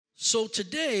So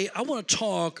today I want to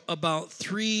talk about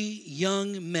three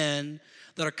young men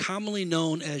that are commonly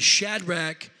known as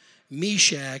Shadrach,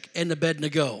 Meshach, and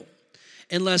Abednego.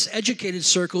 In less educated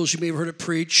circles, you may have heard it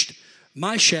preached,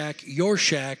 my shack, your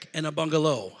shack, and a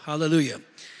bungalow. Hallelujah.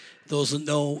 Those that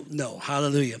know.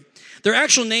 Hallelujah. Their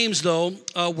actual names, though,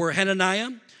 were Hananiah,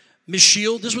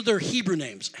 Mishael. These were their Hebrew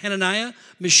names. Hananiah,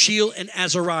 Mishael, and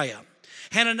Azariah.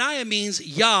 Hananiah means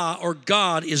Yah, or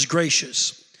God is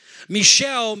gracious.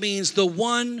 Mishael means the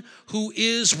one who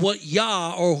is what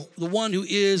Yah, or the one who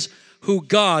is who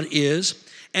God is.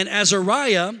 And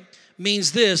Azariah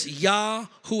means this, Yah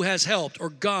who has helped, or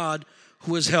God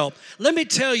who has helped. Let me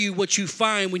tell you what you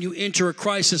find when you enter a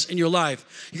crisis in your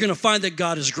life. You're going to find that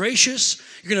God is gracious.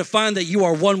 You're going to find that you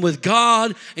are one with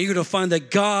God, and you're going to find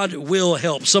that God will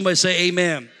help. Somebody say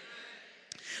amen.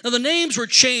 Now the names were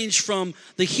changed from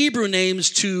the Hebrew names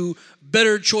to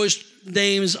better choice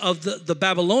names of the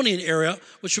Babylonian era,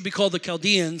 which would be called the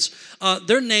Chaldeans.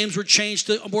 Their names were changed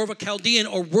to more of a Chaldean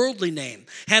or worldly name.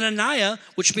 Hananiah,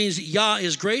 which means Yah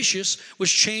is gracious,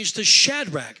 was changed to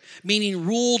Shadrach, meaning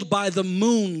ruled by the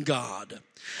moon god.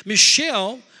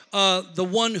 Mishael, the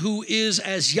one who is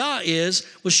as Yah is,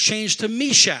 was changed to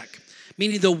Meshach,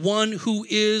 meaning the one who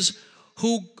is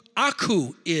who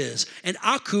Aku is. And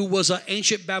Aku was an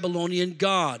ancient Babylonian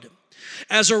god.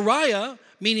 Azariah,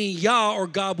 meaning Yah, or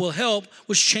God will help,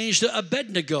 was changed to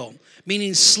Abednego,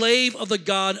 meaning slave of the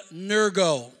god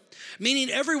Nergo, meaning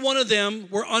every one of them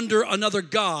were under another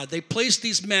god. They placed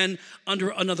these men under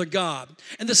another god.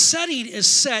 And the setting is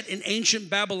set in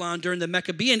ancient Babylon during the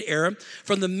Maccabean era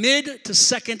from the mid to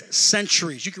 2nd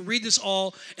centuries. You can read this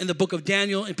all in the book of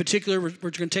Daniel. In particular, we're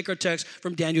going to take our text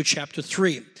from Daniel chapter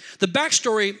 3. The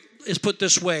backstory is put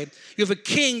this way. You have a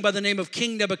king by the name of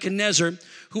King Nebuchadnezzar,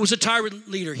 who was a tyrant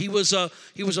leader. He was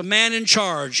a man in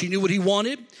charge. He knew what he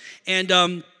wanted,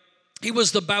 and he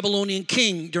was the Babylonian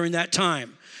king during that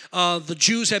time. The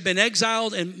Jews had been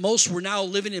exiled, and most were now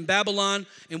living in Babylon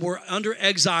and were under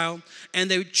exile.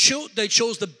 And they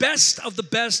chose the best of the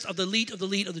best of the elite of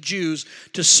the Jews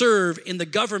to serve in the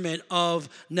government of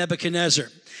Nebuchadnezzar.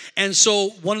 And so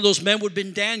one of those men would have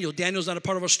been Daniel. Daniel's not a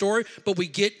part of our story, but we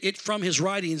get it from his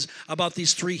writings about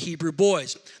these three Hebrew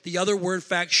boys. The other were, in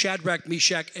fact, Shadrach,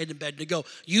 Meshach, and Abednego,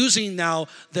 using now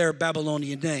their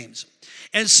Babylonian names.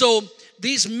 And so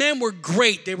these men were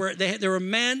great. They were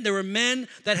men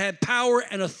that had power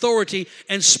and authority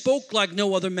and spoke like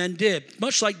no other men did,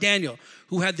 much like Daniel,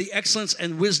 who had the excellence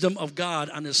and wisdom of God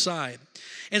on his side.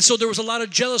 And so there was a lot of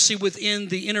jealousy within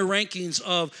the inner rankings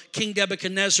of King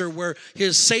Nebuchadnezzar, where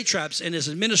his satraps and his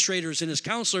administrators and his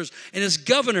counselors and his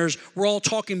governors were all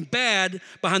talking bad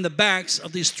behind the backs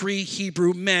of these three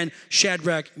Hebrew men,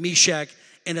 Shadrach, Meshach,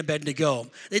 and Abednego.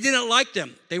 They didn't like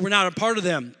them. They were not a part of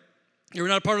them. They were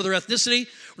not a part of their ethnicity,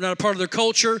 were not a part of their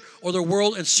culture or their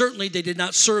world, and certainly they did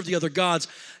not serve the other gods.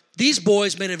 These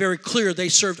boys made it very clear they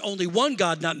served only one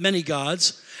God, not many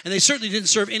gods, and they certainly didn't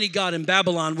serve any god in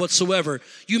Babylon whatsoever.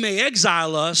 You may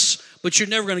exile us, but you're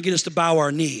never going to get us to bow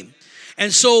our knee.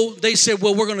 And so they said,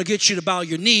 well, we're going to get you to bow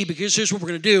your knee, because here's what we're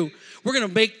going to do. We're going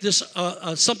to make this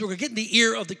something. We're going to get in the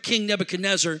ear of the king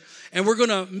Nebuchadnezzar, and we're going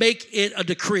to make it a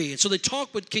decree. And so they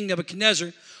talked with King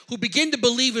Nebuchadnezzar, who began to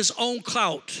believe his own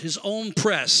clout, his own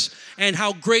press, and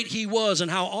how great he was and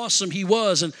how awesome he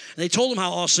was. And they told him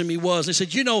how awesome he was. They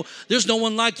said, there's no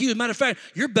one like you. As a matter of fact,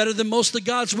 you're better than most of the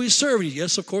gods we serve.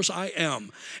 Yes, of course I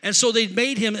am. And so they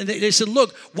made him, and they said,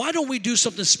 look, why don't we do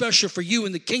something special for you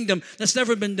in the kingdom that's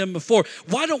never been done before?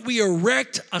 Why don't we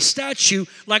erect a statue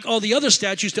like all the other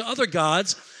statues to other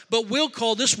gods, but we'll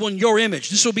call this one your image.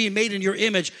 This will be made in your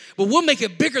image, but we'll make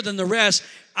it bigger than the rest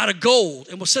out of gold,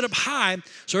 and we'll set up high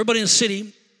so everybody in the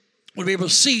city will be able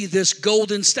to see this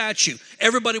golden statue.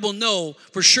 Everybody will know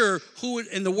for sure who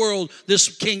in the world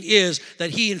this king is, that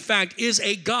he in fact is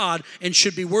a god and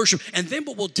should be worshipped. And then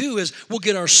what we'll do is we'll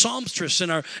get our psalmstrists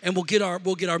and we'll get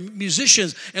our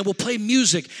musicians, and we'll play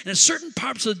music. And in certain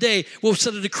parts of the day, we'll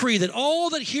set a decree that all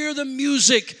that hear the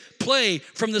music play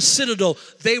from the citadel,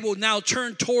 they will now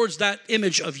turn towards that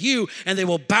image of you, and they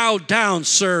will bow down,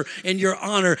 sir, in your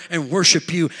honor and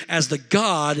worship you as the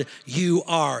God you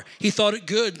are. He thought it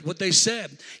good what they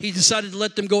said. He decided to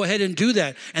let them go ahead and do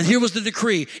that. And here was the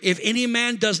decree. If any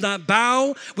man does not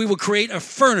bow, we will create a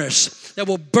furnace that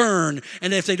will burn.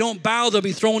 And if they don't bow, they'll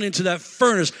be thrown into that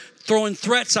furnace, throwing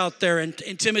threats out there and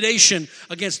intimidation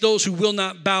against those who will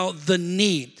not bow the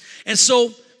knee. And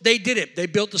so they did it. They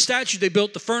built the statue, they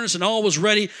built the furnace, and all was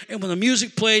ready. And when the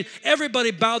music played,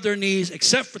 everybody bowed their knees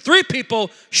except for three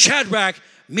people, Shadrach,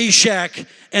 Meshach,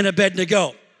 and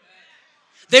Abednego.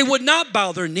 They would not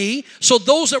bow their knee. So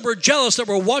those that were jealous, that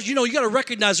were watching, you got to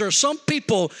recognize there are some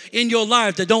people in your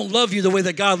life that don't love you the way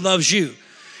that God loves you.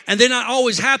 And they're not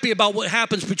always happy about what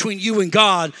happens between you and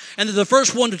God. And they're the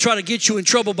first one to try to get you in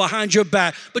trouble behind your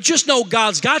back. But just know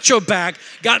God's got your back.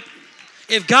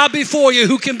 If God be for you,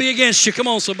 who can be against you? Come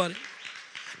on, somebody.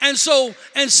 And so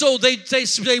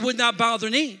they would not bow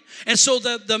their knee. And so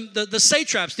the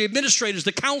satraps, the administrators,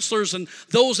 the counselors, and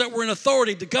those that were in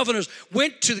authority, the governors,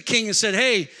 went to the king and said,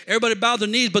 hey, everybody bow their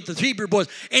knees but the Hebrew boys.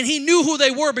 And he knew who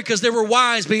they were because they were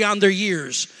wise beyond their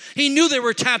years. He knew they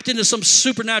were tapped into some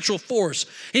supernatural force.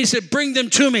 And he said, bring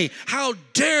them to me. How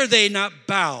dare they not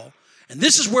bow? And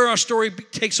this is where our story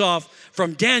takes off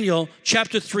from Daniel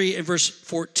chapter 3 and verse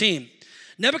 14.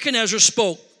 Nebuchadnezzar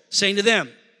spoke, saying to them,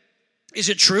 is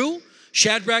it true,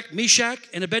 Shadrach, Meshach,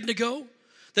 and Abednego,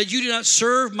 that you do not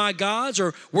serve my gods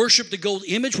or worship the gold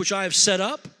image which I have set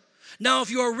up? Now, if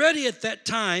you are ready at that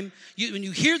time, when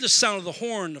you hear the sound of the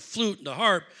horn, the flute, the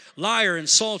harp, lyre, and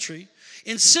psaltery,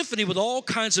 in symphony with all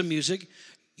kinds of music,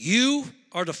 you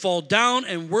are to fall down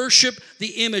and worship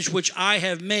the image which I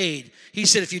have made. He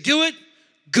said, if you do it,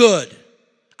 good.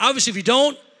 Obviously, if you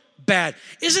don't, bad.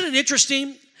 Isn't it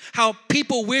interesting how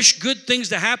people wish good things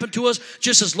to happen to us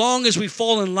just as long as we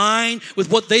fall in line with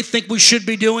what they think we should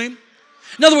be doing?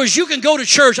 In other words, you can go to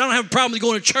church. I don't have a problem with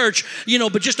going to church,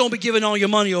 but just don't be giving all your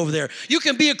money over there. You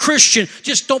can be a Christian.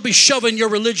 Just don't be shoving your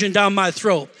religion down my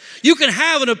throat. You can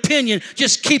have an opinion.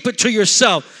 Just keep it to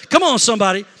yourself. Come on,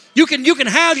 somebody. You can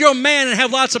have your man and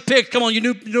have lots of pics. Come on,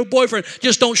 your new boyfriend.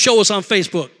 Just don't show us on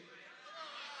Facebook.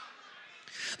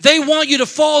 They want you to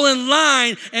fall in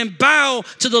line and bow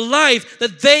to the life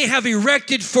that they have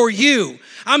erected for you.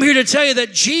 I'm here to tell you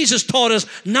that Jesus taught us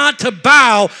not to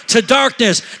bow to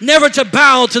darkness, never to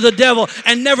bow to the devil,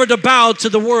 and never to bow to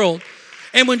the world.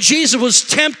 And when Jesus was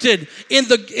tempted in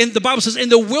the Bible says, in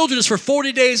the wilderness for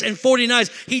 40 days and 40 nights,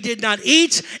 he did not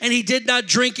eat and he did not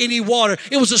drink any water.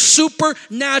 It was a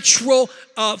supernatural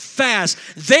fast.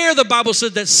 There the Bible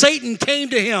said that Satan came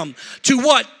to him to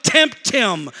what? Tempt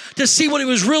him to see what he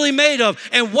was really made of.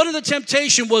 And one of the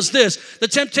temptation was this. The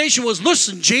temptation was,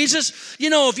 listen, Jesus,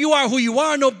 if you are who you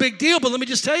are, no big deal. But let me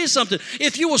just tell you something.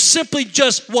 If you will simply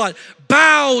just what?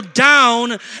 Bow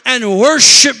down and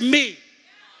worship me.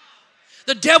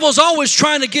 The devil's always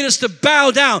trying to get us to bow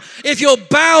down. If you'll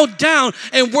bow down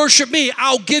and worship me,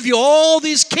 I'll give you all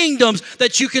these kingdoms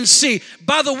that you can see.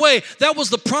 By the way, that was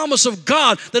the promise of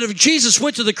God, that if Jesus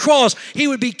went to the cross, he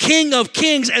would be King of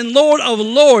kings and Lord of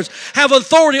lords, have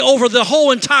authority over the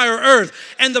whole entire earth.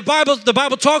 And the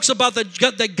Bible talks about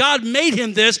that God made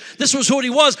him this. This was who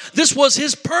he was. This was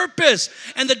his purpose.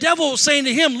 And the devil was saying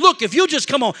to him, look, if you just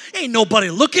come on, ain't nobody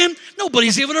looking.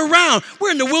 Nobody's even around.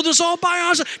 We're in the wilderness all by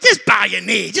ourselves. Just bow your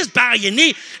knee. Just bow your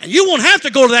knee. And you won't have to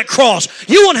go to that cross.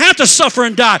 You won't have to suffer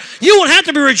and die. You won't have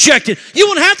to be rejected. You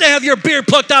won't have to have your beard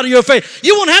plucked out of your face.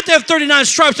 You won't have to have 39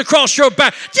 stripes across your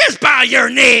back. Just bow your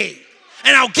knee.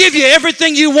 And I'll give you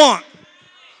everything you want.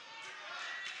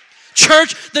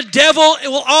 Church, the devil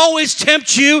will always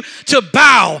tempt you to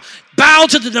bow. Bow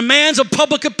to the demands of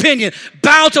public opinion.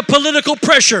 Bow to political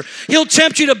pressure. He'll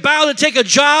tempt you to bow to take a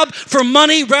job for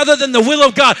money rather than the will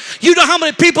of God. You know how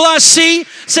many people I see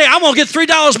say, I'm going to get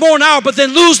 $3 more an hour, but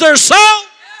then lose their soul?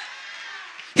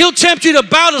 He'll tempt you to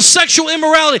bow to sexual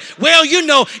immorality. Well,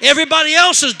 everybody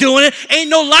else is doing it. Ain't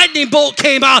no lightning bolt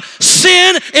came out.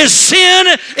 Sin is sin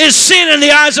in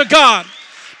the eyes of God.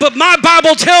 But my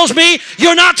Bible tells me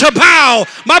you're not to bow.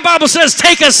 My Bible says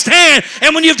take a stand.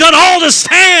 And when you've done all to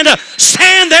stand,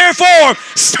 stand therefore.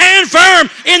 Stand firm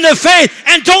in the faith.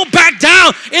 And don't back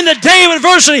down in the day of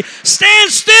adversity.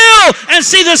 Stand still and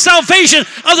see the salvation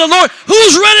of the Lord.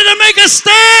 Who's ready to make a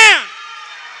stand?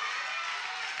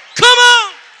 Come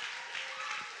on.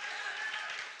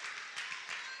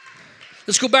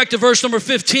 Let's go back to verse number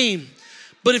 15.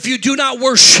 But if you do not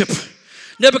worship,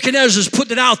 Nebuchadnezzar is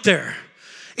putting it out there.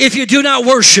 If you do not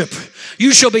worship,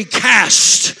 you shall be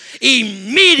cast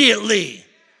immediately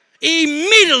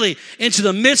into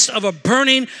the midst of a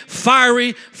burning,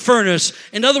 fiery furnace.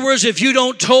 In other words, if you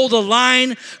don't toe the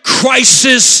line,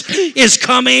 crisis is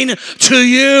coming to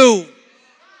you.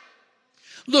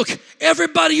 Look,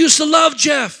 everybody used to love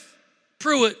Jeff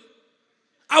Pruitt.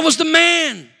 I was the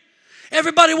man.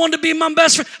 Everybody wanted to be my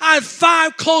best friend. I had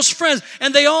 5 close friends,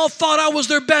 and they all thought I was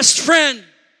their best friend.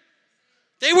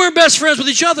 They weren't best friends with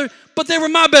each other, but they were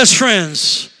my best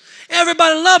friends.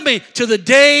 Everybody loved me to the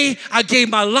day I gave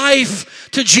my life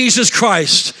to Jesus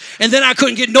Christ. And then I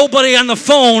couldn't get nobody on the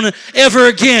phone ever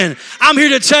again. I'm here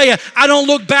to tell you, I don't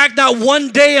look back not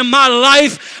one day in my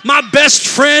life. My best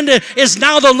friend is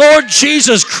now the Lord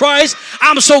Jesus Christ.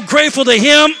 I'm so grateful to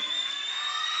him.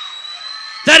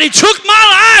 that he took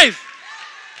my life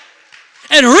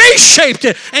and reshaped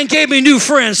it and gave me new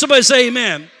friends. Somebody say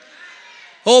amen.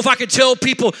 Oh, if I could tell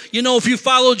people, if you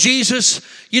follow Jesus,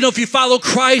 if you follow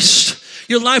Christ,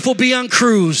 your life will be on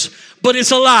cruise. But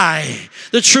it's a lie.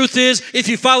 The truth is, if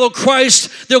you follow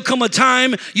Christ, there'll come a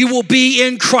time you will be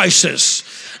in crisis.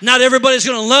 Not everybody's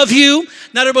going to love you.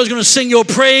 Not everybody's going to sing your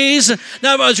praise.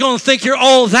 Not everybody's going to think you're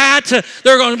all that.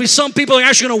 There are going to be some people that are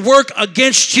actually going to work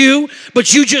against you.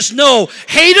 But you just know,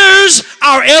 haters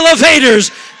are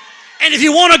elevators. And if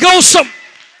you want to go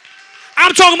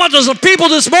I'm talking about those people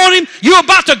this morning. You're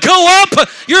about to go up.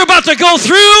 You're about to go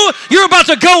through. You're about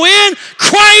to go in.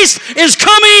 Christ is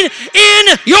coming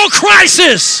in your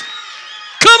crisis.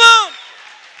 Come on.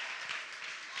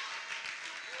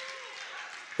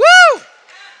 Woo!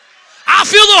 I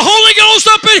feel the Holy Ghost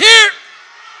up in here.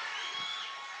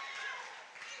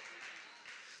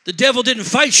 The devil didn't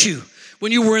fight you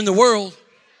when you were in the world.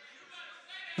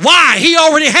 Why? He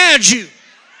already had you.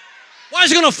 Why is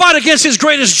he going to fight against his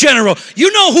greatest general?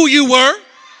 You know who you were.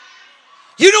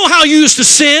 You know how you used to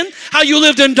sin, how you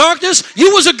lived in darkness.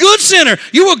 You was a good sinner.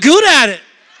 You were good at it.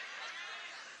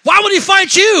 Why would he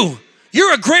fight you?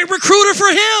 You're a great recruiter for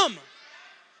him.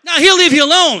 Now, he'll leave you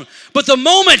alone. But the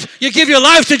moment you give your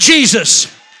life to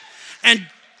Jesus, and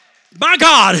my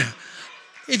God,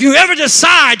 if you ever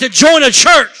decide to join a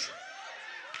church,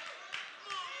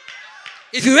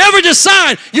 if you ever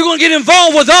decide you're going to get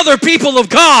involved with other people of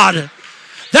God,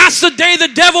 that's the day the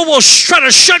devil will try to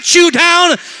shut you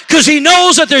down, because he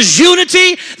knows that there's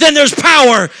unity, then there's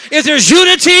power. If there's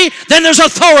unity, then there's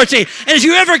authority. And if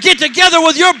you ever get together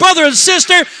with your brother and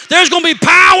sister, there's going to be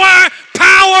power,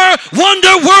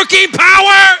 wonder-working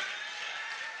power.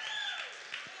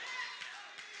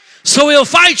 So he'll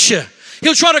fight you.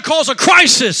 He'll try to cause a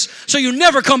crisis so you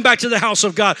never come back to the house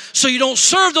of God, so you don't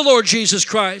serve the Lord Jesus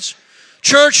Christ.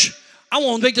 Church, I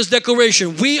want to make this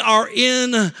declaration. We are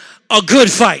in a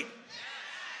good fight.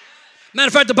 Matter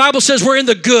of fact, the Bible says we're in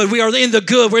the good. We are in the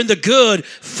good. We're in the good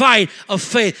fight of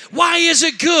faith. Why is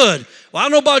it good? Well, I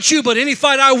don't know about you, but any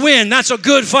fight I win, that's a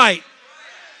good fight.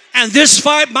 And this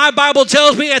fight, my Bible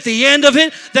tells me at the end of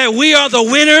it that we are the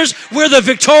winners. We're the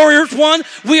victorious one.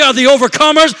 We are the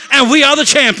overcomers, and we are the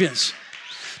champions.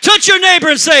 Touch your neighbor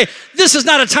and say, this is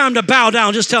not a time to bow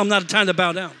down. Just tell them not a time to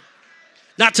bow down.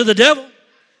 Not to the devil.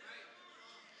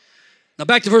 Now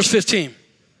back to verse 15.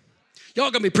 Y'all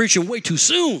got me preaching way too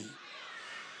soon.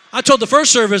 I told the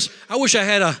first service, I wish I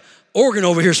had an organ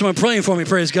over here, someone praying for me,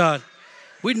 praise God.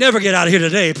 We'd never get out of here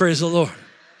today, praise the Lord.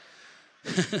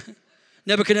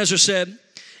 Nebuchadnezzar said,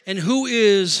 and who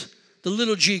is the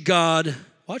little g God?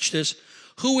 Watch this.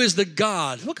 Who is the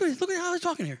God? Look at how they're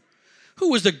talking here.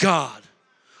 Who is the God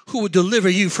who would deliver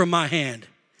you from my hand?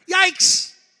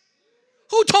 Yikes.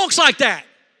 Who talks like that?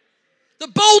 The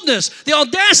boldness, the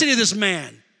audacity of this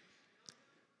man.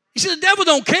 He said, the devil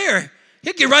don't care.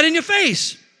 He'll get right in your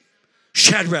face.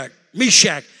 Shadrach,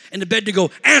 Meshach, and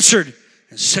Abednego answered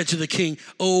and said to the king,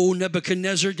 O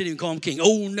Nebuchadnezzar, didn't even call him king,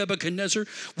 O Nebuchadnezzar,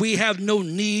 we have no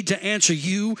need to answer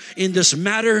you in this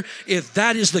matter. If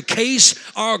that is the case,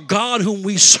 our God whom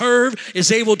we serve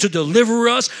is able to deliver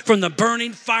us from the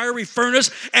burning fiery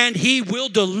furnace, and he will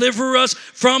deliver us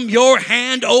from your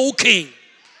hand, O king.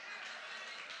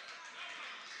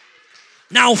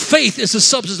 Now, faith is the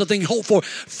substance of things hoped for.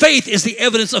 Faith is the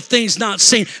evidence of things not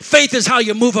seen. Faith is how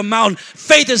you move a mountain.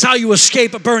 Faith is how you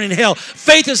escape a burning hell.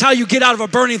 Faith is how you get out of a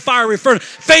burning fiery furnace.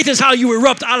 Faith is how you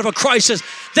erupt out of a crisis.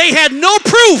 They had no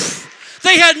proof.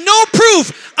 They had no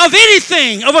proof of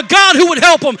anything, of a God who would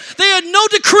help them. They had no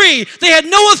decree. They had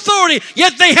no authority.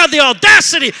 Yet they had the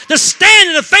audacity to stand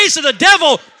in the face of the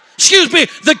devil,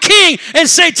 the king, and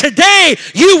say, today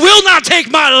you will not take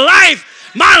my life.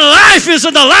 My life is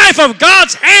in the life of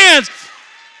God's hands,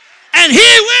 and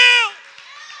he will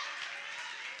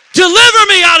deliver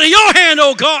me out of your hand,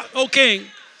 O God, O king.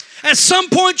 At some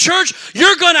point, church,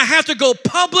 you're going to have to go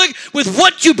public with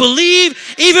what you believe,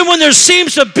 even when there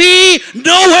seems to be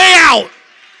no way out.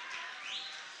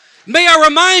 May I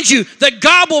remind you that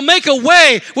God will make a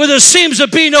way where there seems to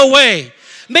be no way.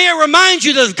 May I remind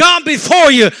you that God before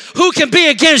you, who can be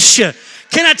against you?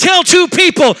 Can I tell two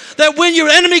people that when your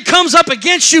enemy comes up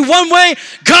against you one way,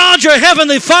 God, your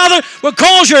heavenly Father, will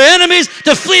cause your enemies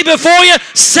to flee before you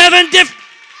 7 different...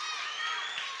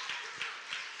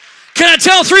 Can I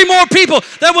tell 3 more people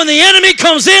that when the enemy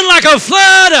comes in like a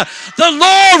flood, the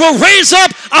Lord will raise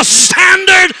up a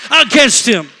standard against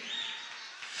him?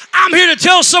 I'm here to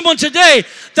tell someone today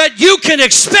that you can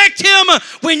expect him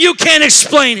when you can't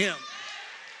explain him.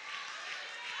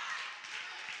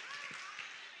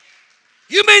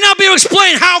 You may not be able to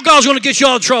explain how God's going to get you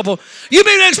out of trouble. You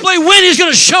may not explain when he's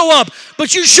going to show up,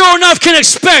 but you sure enough can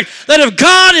expect that if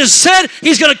God has said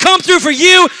he's going to come through for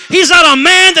you, he's not a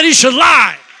man that he should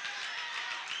lie,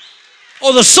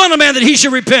 or the son of man that he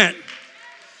should repent.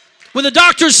 When the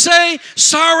doctors say,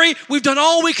 sorry, we've done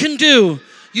all we can do,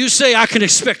 you say, I can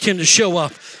expect him to show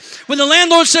up. When the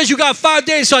landlord says you got 5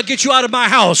 days so I'll get you out of my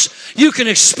house, you can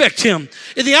expect him.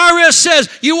 If the IRS says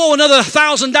you owe another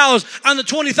 $1,000 on the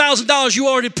 $20,000 you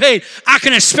already paid, I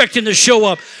can expect him to show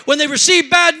up. When they receive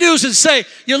bad news and say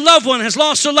your loved one has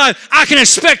lost their life, I can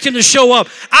expect him to show up.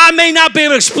 I may not be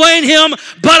able to explain him,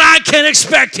 but I can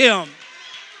expect him.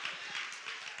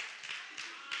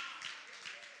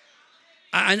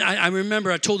 I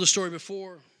remember I told the story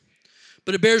before,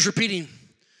 but it bears repeating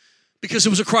because it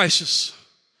was a crisis.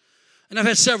 And I've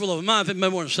had several of them. I've had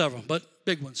more than several, but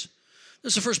big ones.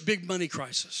 This is the first big money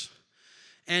crisis.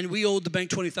 And we owed the bank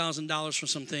 $20,000 for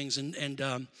some things. And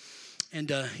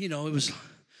you know, it was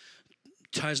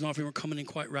tithes and offering were coming in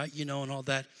quite right, you know, and all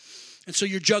that. And so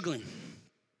you're juggling.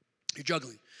 You're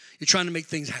trying to make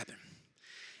things happen.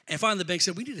 And finally the bank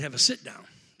said, we need to have a sit down.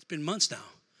 It's been months now.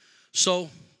 So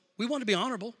we want to be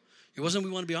honorable. It wasn't we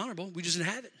want to be honorable. We just didn't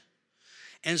have it.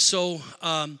 And so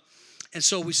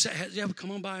we said, yeah,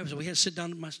 come on by. So we had to sit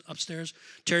down upstairs.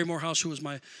 Terry Morehouse, who was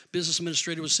my business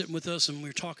administrator, was sitting with us, and we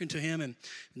were talking to him, and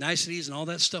niceties and all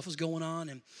that stuff was going on,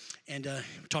 and we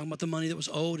were talking about the money that was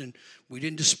owed, and we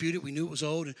didn't dispute it. We knew it was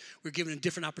owed, and we were given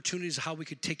different opportunities of how we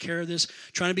could take care of this,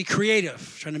 trying to be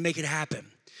creative, trying to make it happen.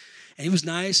 And he was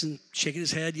nice and shaking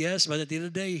his head, yes, but at the end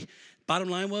of the day, bottom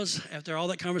line was, after all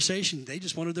that conversation, they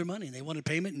just wanted their money, and they wanted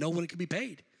payment, and no one could be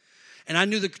paid. And I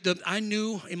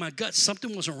knew in my gut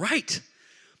something wasn't right.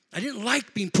 I didn't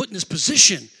like being put in this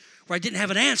position where I didn't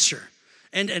have an answer.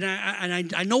 And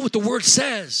I know what the word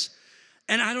says.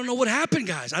 And I don't know what happened,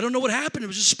 guys. I don't know what happened. It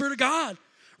was just the Spirit of God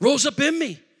rose up in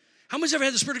me. How many's ever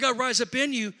had the Spirit of God rise up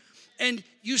in you and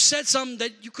you said something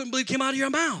that you couldn't believe came out of your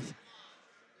mouth?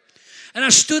 And I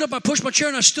stood up, I pushed my chair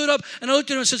and I stood up and I looked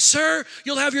at him and I said, sir,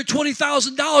 you'll have your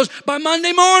 $20,000 by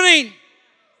Monday morning.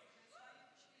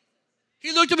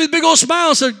 He looked at me with a big old smile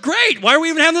and said, great, why are we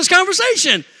even having this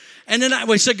conversation? And then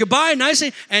we said goodbye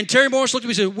nicely, and Terry Morris looked at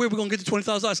me and said, where are we going to get the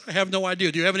 $20,000? I have no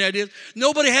idea. Do you have any ideas?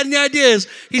 Nobody had any ideas.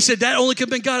 He said, that only could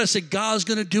have been God. I said, God's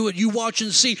going to do it. You watch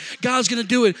and see. God's going to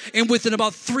do it. And within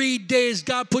about 3 days,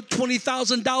 God put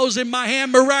 $20,000 in my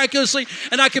hand miraculously,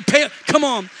 and I could pay it. Come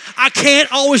on. I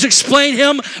can't always explain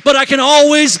him, but I can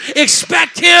always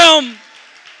expect him.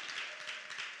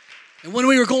 And when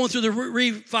we were going through the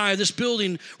refi, this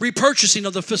building, repurchasing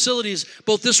of the facilities,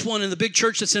 both this one and the big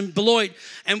church that's in Beloit,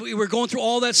 and we were going through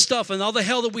all that stuff and all the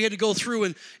hell that we had to go through,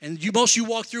 and most of you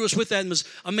walked through us with that, and it was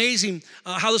amazing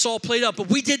how this all played out. But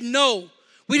we didn't know.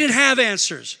 We didn't have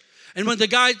answers. And when the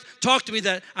guy talked to me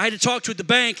that I had to talk to at the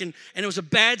bank, and it was a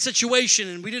bad situation,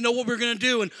 and we didn't know what we were going to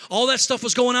do, and all that stuff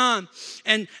was going on.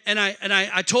 And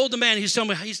I told the man, he was telling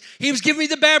me, he was giving me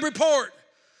the bad report.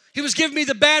 He was giving me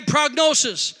the bad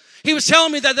prognosis. He was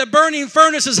telling me that the burning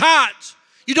furnace is hot.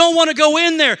 You don't want to go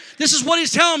in there. This is what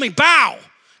he's telling me. Bow.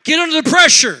 Get under the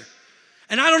pressure.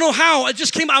 And I don't know how. It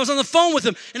just came. I was on the phone with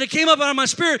him, and it came up out of my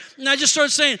spirit. And I just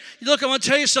started saying, look, I want to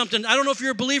tell you something. I don't know if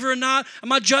you're a believer or not. I'm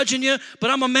not judging you,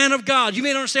 but I'm a man of God. You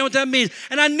may not understand what that means.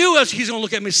 And I knew he's going to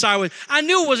look at me sideways. I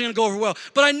knew it wasn't going to go over well.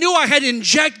 But I knew I had to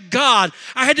inject God.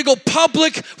 I had to go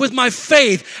public with my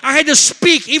faith. I had to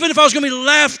speak, even if I was going to be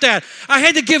laughed at. I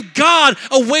had to give God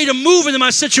a way to move into my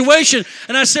situation.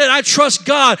 And I said, I trust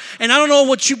God. And I don't know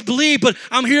what you believe, but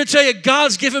I'm here to tell you,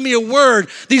 God's given me a word.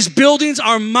 These buildings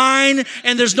are mine,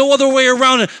 and there's no other way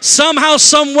around it. Somehow,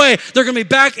 some way, they're going to be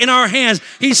back in our hands.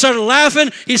 He started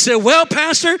laughing. He said, well,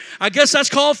 Pastor, I guess that's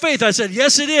called faith. I said,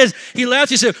 yes, it is. He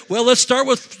laughed. He said, well, let's start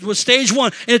with stage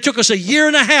one. And it took us 1.5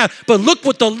 years, but look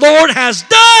what the Lord has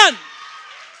done.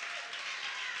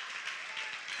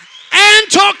 And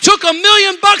took $1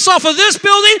 million off of this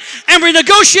building and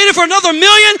renegotiated for another $1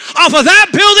 million off of that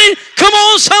building. Come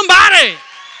on, somebody.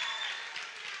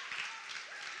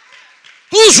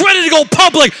 Who's ready to go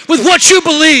public with what you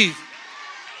believe?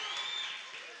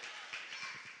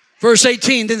 Verse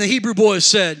 18, then the Hebrew boys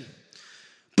said,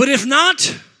 but if not,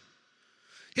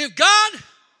 if God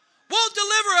won't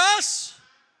deliver us,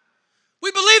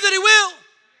 we believe that he will.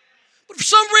 But for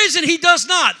some reason he does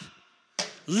not.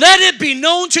 Let it be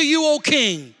known to you, O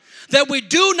king, that we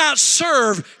do not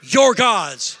serve your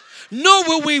gods, nor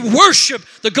will we worship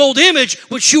the gold image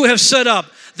which you have set up.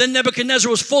 Then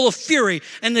Nebuchadnezzar was full of fury,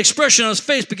 and the expression on his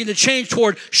face began to change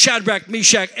toward Shadrach,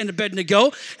 Meshach, and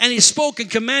Abednego. And he spoke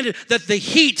and commanded that the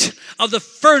heat of the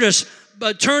furnace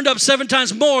turned up 7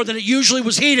 times more than it usually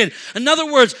was heated. In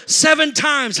other words, 7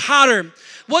 times hotter.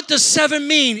 What does 7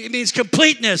 mean? It means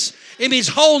completeness. It means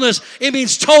wholeness. It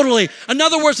means totally. In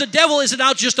other words, the devil isn't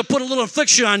out just to put a little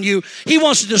affliction on you. He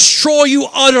wants to destroy you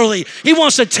utterly. He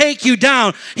wants to take you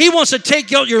down. He wants to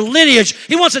take out your lineage.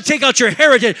 He wants to take out your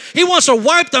heritage. He wants to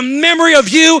wipe the memory of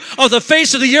you off the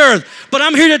face of the earth. But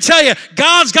I'm here to tell you,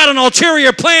 God's got an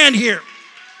ulterior plan here.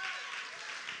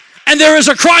 And there is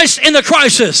a Christ in the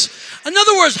crisis. In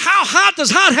other words, how hot does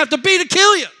hot have to be to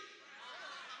kill you?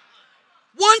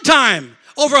 One time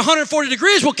over 140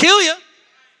 degrees will kill you.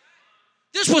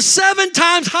 This was 7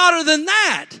 times hotter than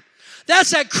that.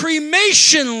 That's at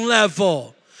cremation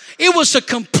level. It was to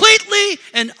completely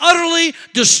and utterly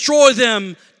destroy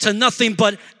them to nothing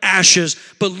but ashes.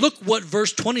 But look what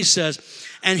verse 20 says.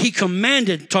 And he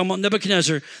commanded, talking about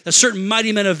Nebuchadnezzar, that certain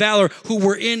mighty men of valor who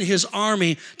were in his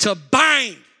army to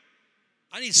bind.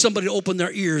 I need somebody to open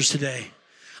their ears today.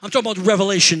 I'm talking about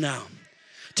Revelation now.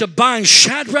 To bind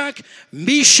Shadrach,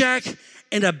 Meshach,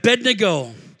 and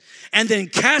Abednego, and then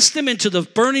cast them into the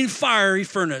burning fiery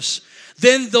furnace.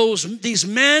 Then these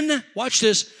men, watch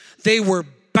this, they were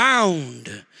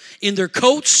bound in their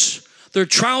coats, their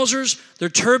trousers, their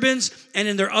turbans, and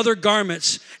in their other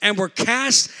garments, and were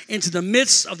cast into the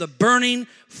midst of the burning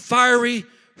fiery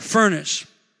furnace.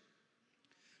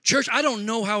 Church, I don't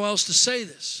know how else to say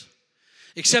this,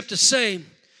 except to say,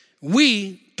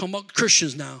 we, talking about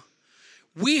Christians now,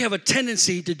 we have a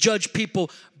tendency to judge people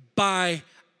by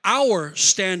our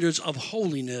standards of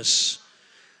holiness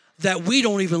that we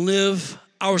don't even live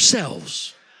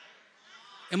ourselves.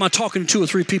 Am I talking to 2 or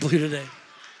 3 people here today?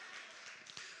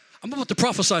 I'm about to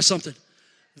prophesy something.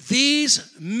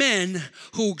 These men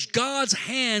who God's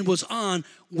hand was on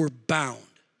were bound.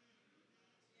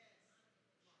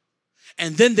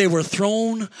 And then they were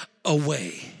thrown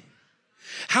away.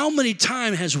 How many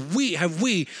times have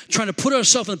we trying to put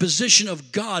ourselves in the position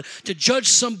of God to judge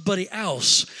somebody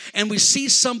else, and we see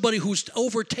somebody who's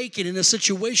overtaken in a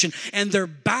situation and they're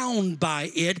bound by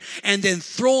it, and then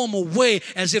throw them away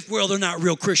as if, well, they're not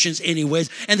real Christians anyways,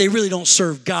 and they really don't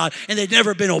serve God, and they've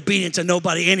never been obedient to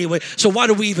nobody anyway, so why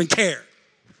do we even care?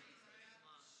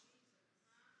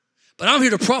 But I'm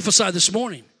here to prophesy this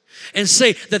morning and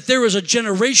say that there is a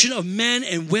generation of men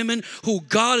and women who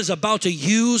God is about to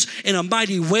use in a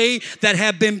mighty way that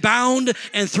have been bound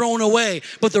and thrown away.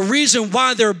 But the reason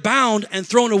why they're bound and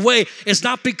thrown away is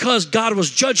not because God was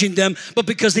judging them, but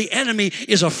because the enemy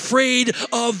is afraid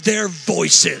of their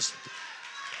voices.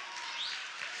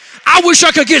 I wish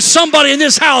I could get somebody in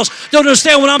this house to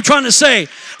understand what I'm trying to say.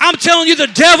 I'm telling you, the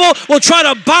devil will try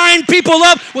to bind people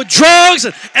up with drugs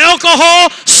and alcohol,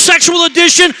 sexual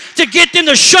addiction, to get them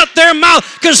to shut their mouth,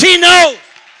 because he knows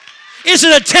it's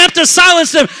an attempt to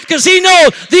silence them, because he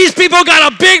knows these people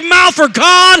got a big mouth for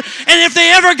God, and if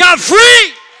they ever got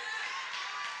free,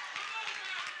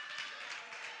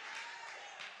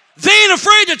 they ain't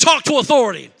afraid to talk to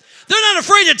authority. They're not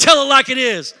afraid to tell it like it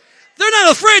is. They're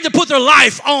not afraid to put their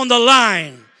life on the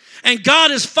line. And God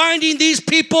is finding these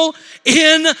people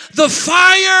in the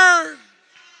fire.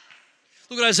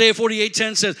 Look at Isaiah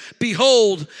 48:10 says,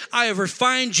 behold, I have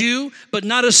refined you, but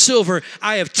not as silver.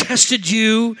 I have tested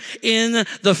you in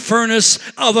the furnace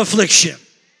of affliction.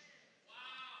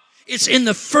 It's in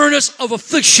the furnace of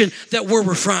affliction that we're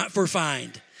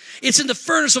refined. It's in the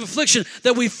furnace of affliction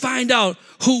that we find out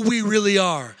who we really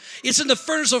are. It's in the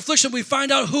furnace of affliction we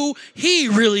find out who he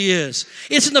really is.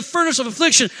 It's in the furnace of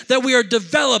affliction that we are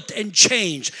developed and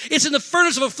changed. It's in the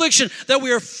furnace of affliction that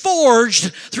we are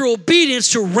forged through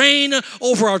obedience to reign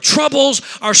over our troubles,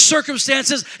 our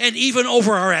circumstances, and even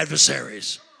over our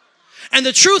adversaries. And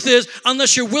the truth is,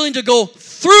 unless you're willing to go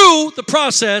through the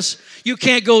process, you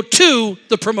can't go to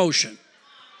the promotion.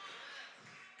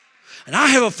 And I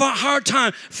have a hard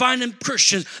time finding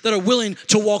Christians that are willing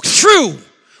to walk through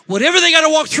whatever they got to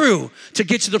walk through to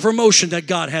get to the promotion that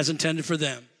God has intended for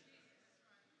them.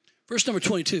 Verse number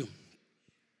 22.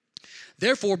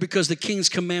 Therefore, because the king's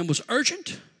command was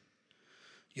urgent,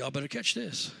 y'all better catch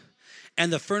this,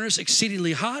 and the furnace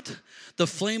exceedingly hot, the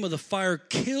flame of the fire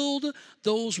killed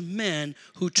those men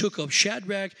who took up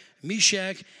Shadrach,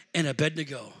 Meshach, and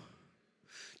Abednego.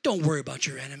 Don't worry about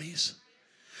your enemies.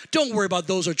 Don't worry about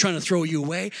those who are trying to throw you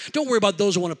away. Don't worry about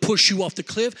those who want to push you off the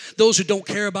cliff, those who don't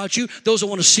care about you, those who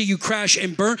want to see you crash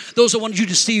and burn, those who want you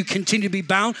to see you continue to be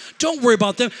bound. Don't worry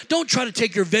about them. Don't try to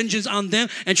take your vengeance on them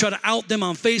and try to out them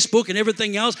on Facebook and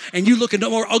everything else, and you looking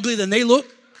no more ugly than they look.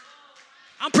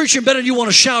 I'm preaching better than you want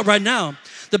to shout right now.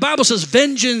 The Bible says,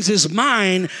 vengeance is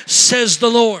mine, says the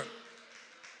Lord.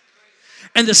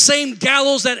 And the same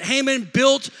gallows that Haman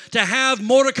built to have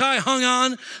Mordecai hung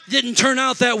on didn't turn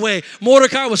out that way.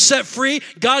 Mordecai was set free.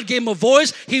 God gave him a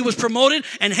voice. He was promoted.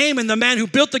 And Haman, the man who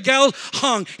built the gallows,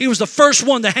 hung. He was the first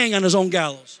one to hang on his own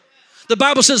gallows. The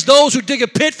Bible says those who dig a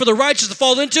pit for the righteous to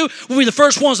fall into will be the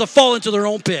first ones to fall into their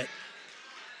own pit.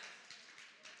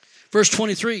 Verse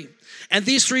 23. And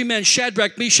these three men,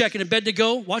 Shadrach, Meshach, and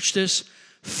Abednego, watch this,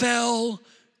 fell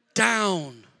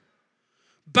down,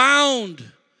 bound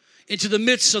into the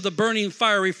midst of the burning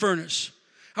fiery furnace.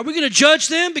 Are we going to judge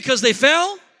them because they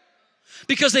fell?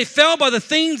 Because they fell by the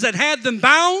things that had them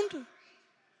bound?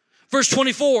 Verse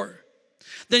 24.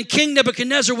 Then King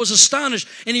Nebuchadnezzar was astonished,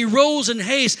 and he rose in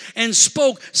haste and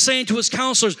spoke, saying to his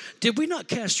counselors, did we not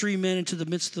cast three men into the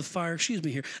midst of the fire? Excuse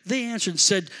me here. They answered and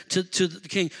said to the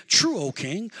king, true, O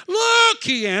king. Look,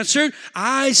 he answered,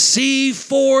 I see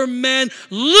four men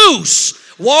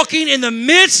loose, walking in the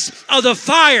midst of the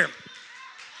fire.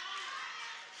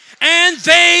 And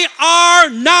they are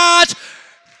not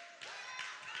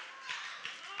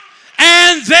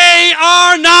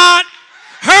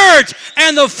hurt.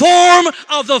 And the form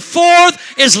of the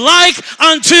fourth is like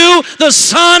unto the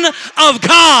Son of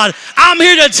God. I'm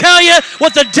here to tell you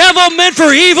what the devil meant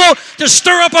for evil to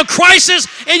stir up a crisis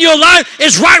in your life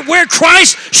is right where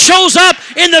Christ shows up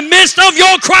in the midst of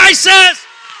your crisis.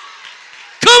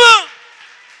 Come on.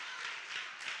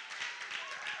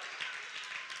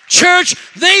 Church,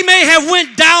 they may have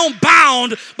went down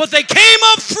bound, but they came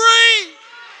up free.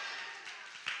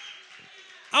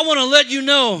 I want to let you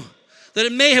know that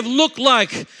it may have looked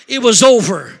like it was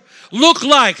over. Looked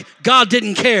like God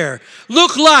didn't care.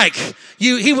 Looked like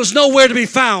he was nowhere to be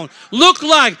found. Looked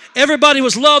like everybody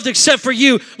was loved except for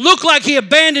you. Looked like he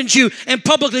abandoned you and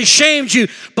publicly shamed you.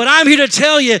 But I'm here to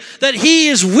tell you that he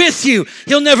is with you.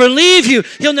 He'll never leave you.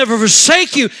 He'll never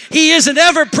forsake you. He is an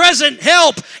ever-present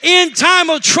help in time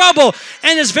of trouble.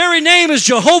 And his very name is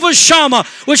Jehovah Shammah,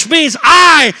 which means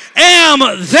I am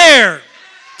there.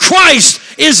 Christ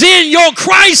is in your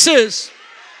crisis.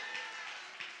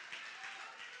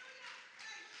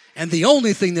 And the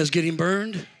only thing that's getting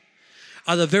burned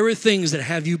are the very things that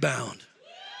have you bound.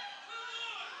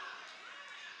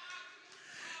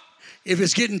 If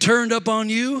it's getting turned up on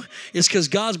you, it's because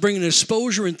God's bringing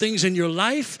exposure and things in your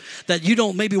life that you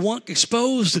don't maybe want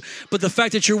exposed. But the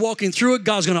fact that you're walking through it,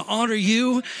 God's going to honor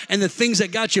you. And the things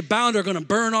that got you bound are going to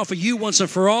burn off of you once and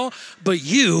for all. But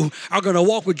you are going to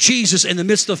walk with Jesus in the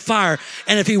midst of fire.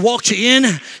 And if he walked you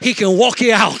in, he can walk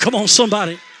you out. Come on,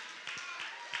 somebody.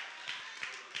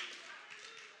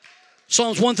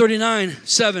 Psalms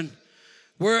 139:7.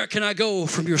 Where can I go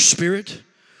from your spirit?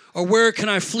 Or where can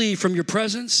I flee from your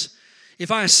presence? If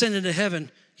I ascend into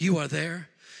heaven, you are there.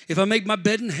 If I make my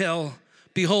bed in hell,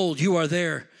 behold, you are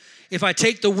there. If I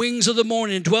take the wings of the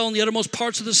morning and dwell in the uttermost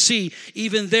parts of the sea,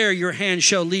 even there your hand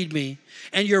shall lead me,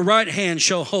 and your right hand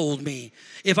shall hold me.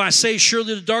 If I say,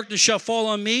 surely the darkness shall fall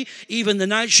on me, even the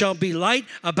night shall be light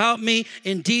about me.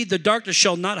 Indeed, the darkness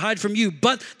shall not hide from you,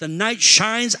 but the night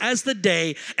shines as the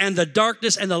day, and the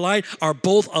darkness and the light are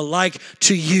both alike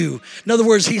to you. In other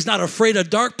words, he's not afraid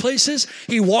of dark places.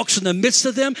 He walks in the midst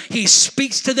of them. He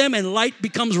speaks to them, and light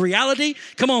becomes reality.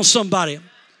 Come on, somebody.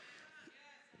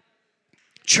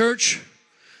 Church,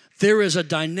 there is a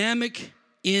dynamic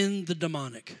in the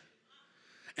demonic,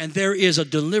 and there is a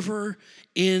deliverer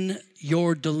in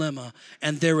your dilemma,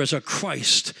 and there is a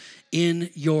Christ in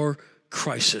your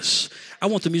crisis. I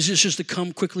want the musicians to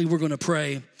come quickly. We're going to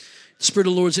pray. The Spirit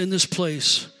of the Lord's in this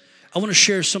place. I want to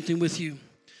share something with you.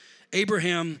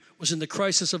 Abraham was in the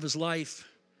crisis of his life,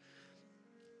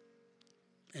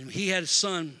 and he had a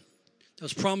son that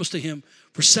was promised to him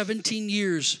for 17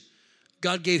 years.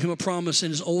 God gave him a promise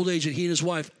in his old age that he and his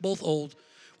wife, both old,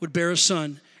 would bear a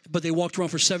son, but they walked around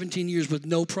for 17 years with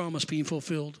no promise being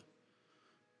fulfilled.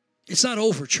 It's not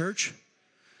over, church.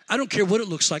 I don't care what it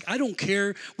looks like. I don't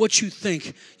care what you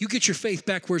think. You get your faith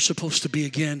back where it's supposed to be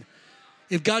again.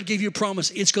 If God gave you a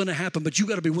promise, it's going to happen, but you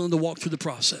got to be willing to walk through the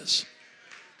process.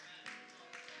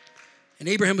 And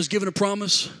Abraham was given a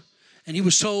promise, and he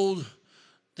was told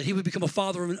that he would become a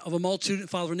father of a multitude and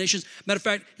father of nations. Matter of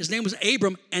fact, his name was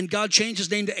Abram, and God changed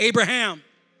his name to Abraham.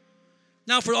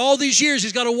 Now, for all these years,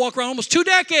 he's got to walk around almost 2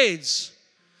 decades.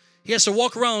 He has to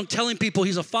walk around telling people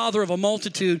he's a father of a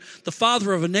multitude, the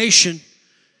father of a nation,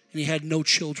 and he had no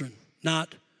children,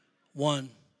 not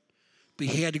one. But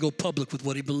he had to go public with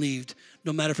what he believed,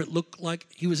 no matter if it looked like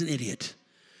he was an idiot.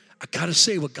 I got to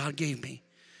say what God gave me.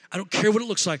 I don't care what it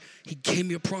looks like. He gave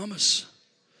me a promise.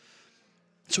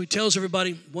 So he tells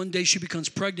everybody, one day she becomes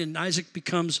pregnant, and Isaac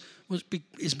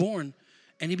is born,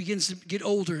 and he begins to get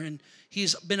older, and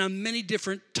he's been on many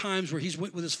different times where he's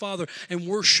went with his father and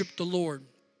worshiped the Lord.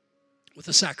 with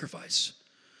a sacrifice.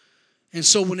 And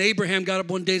so when Abraham got up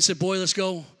one day and said, boy, let's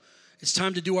go. It's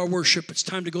time to do our worship. It's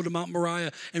time to go to Mount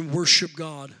Moriah and worship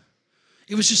God.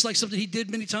 It was just like something he did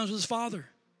many times with his father.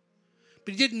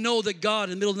 But he didn't know that God in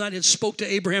the middle of the night had spoke to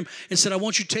Abraham and said, I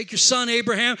want you to take your son,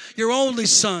 Abraham, your only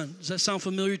son. Does that sound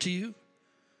familiar to you?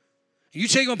 You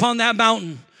take him upon that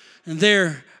mountain, and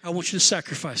there I want you to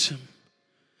sacrifice him.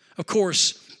 Of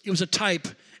course, it was a type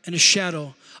and a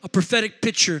shadow, a prophetic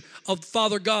picture of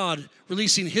Father God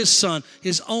releasing his son,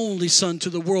 his only son, to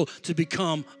the world to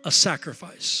become a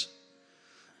sacrifice.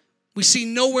 We see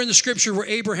nowhere in the scripture where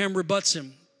Abraham rebuts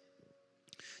him.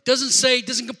 Doesn't say,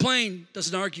 doesn't complain,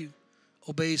 doesn't argue,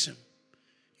 obeys him.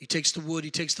 He takes the wood,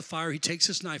 he takes the fire, he takes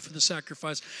his knife for the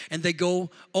sacrifice, and they go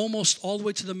almost all the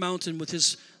way to the mountain with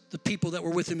the people that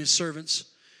were with him, his servants.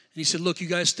 And he said, look, you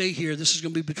guys stay here. This is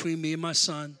going to be between me and my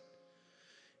son.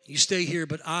 You stay here,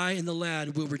 but I and the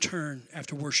lad will return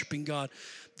after worshiping God.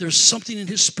 There's something in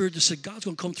his spirit that said, God's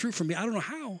going to come through for me. I don't know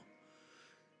how.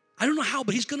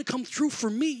 But he's going to come through for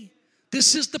me.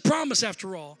 This is the promise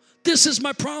after all. This is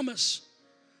my promise.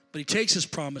 But he takes his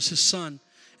promise, his son,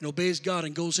 and obeys God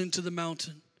and goes into the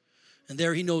mountain. And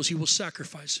there he knows he will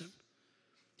sacrifice him.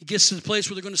 He gets to the place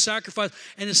where they're going to sacrifice.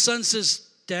 And his son says,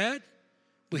 Dad,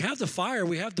 we have the fire,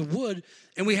 we have the wood,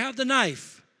 and we have the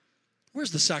knife.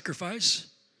 Where's the sacrifice?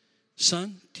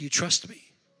 Son, do you trust me?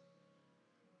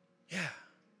 Yeah,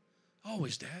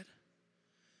 always, Dad.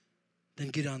 Then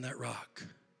get on that rock.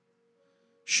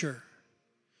 Sure.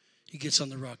 He gets on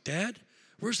the rock. Dad,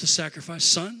 where's the sacrifice?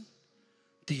 Son,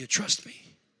 do you trust me?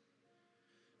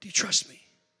 Do you trust me?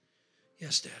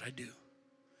 Yes, Dad, I do.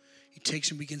 He takes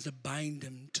him and begins to bind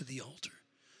him to the altar.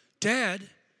 Dad,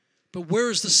 but where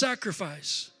is the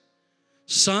sacrifice?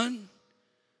 Son,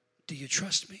 do you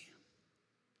trust me?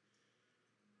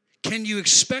 Can you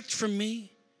expect from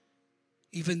me,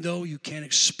 even though you can't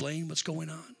explain what's going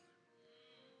on?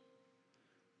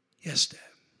 Yes, Dad.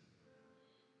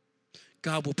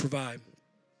 God will provide.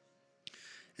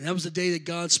 And that was the day that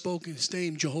God spoke in his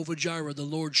name, Jehovah Jireh, the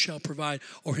Lord shall provide,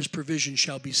 or his provision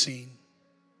shall be seen.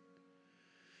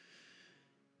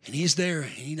 And he's there,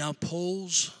 and he now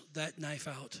pulls that knife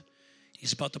out.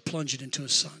 He's about to plunge it into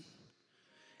his son.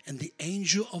 And the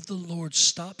angel of the Lord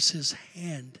stops his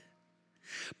hand.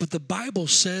 But the Bible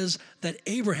says that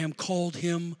Abraham called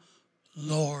him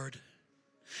Lord.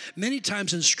 Many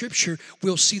times in Scripture,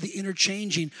 we'll see the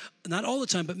interchanging, not all the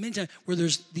time, but many times where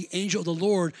there's the angel of the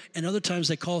Lord, and other times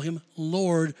they call him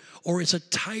Lord, or it's a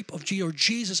type of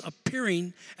Jesus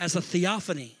appearing as a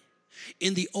theophany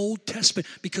in the Old Testament,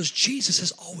 because Jesus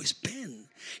has always been.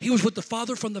 He was with the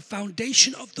Father from the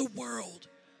foundation of the world,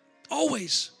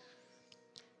 always.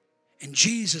 And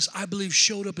Jesus, I believe,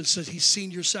 showed up and said, he's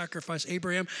seen your sacrifice,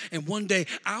 Abraham, and one day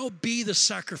I'll be the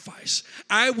sacrifice.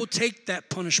 I will take that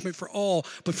punishment for all,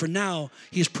 but for now,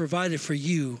 he has provided for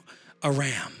you a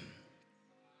ram.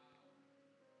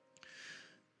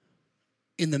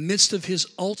 In the midst of his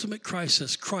ultimate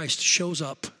crisis, Christ shows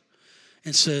up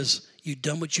and says, you've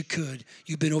done what you could.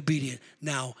 You've been obedient.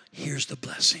 Now, here's the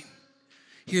blessing.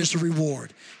 Here's the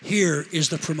reward. Here is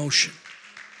the promotion.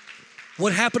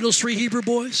 What happened to those 3 Hebrew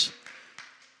boys?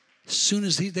 As soon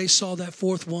as they saw that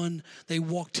fourth one, they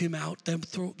walked him out,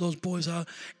 throw those boys out,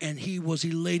 and he was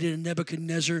elated. And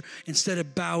Nebuchadnezzar, instead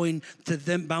of bowing to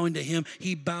them, bowing to him,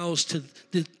 he bows to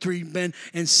the 3 men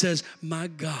and says, my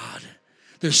God,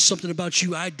 there's something about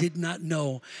you I did not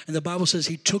know. And the Bible says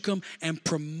he took them and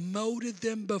promoted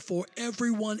them before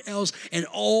everyone else in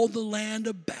all the land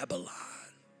of Babylon.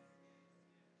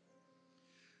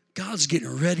 God's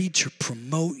getting ready to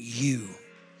promote you.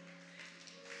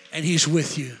 And he's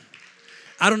with you.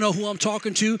 I don't know who I'm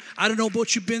talking to. I don't know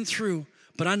what you've been through.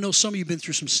 But I know some of you have been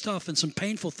through some stuff and some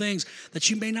painful things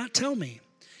that you may not tell me.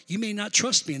 You may not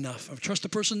trust me enough or trust the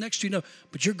person next to you enough.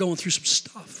 But you're going through some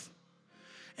stuff.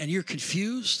 And you're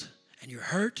confused and you're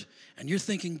hurt. And you're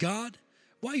thinking, God,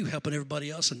 why are you helping everybody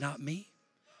else and not me?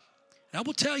 And I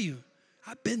will tell you,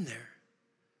 I've been there.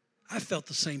 I felt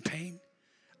the same pain.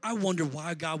 I wondered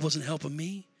why God wasn't helping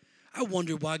me. I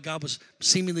wondered why God was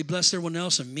seemingly blessing everyone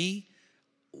else and me.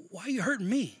 Why are you hurting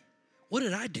me? What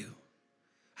did I do?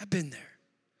 I've been there.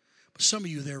 But some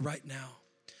of you are there right now.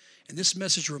 And this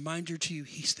message, a reminder to you,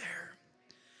 he's there.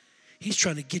 He's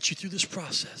trying to get you through this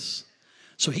process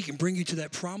so he can bring you to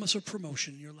that promise of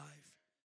promotion in your life.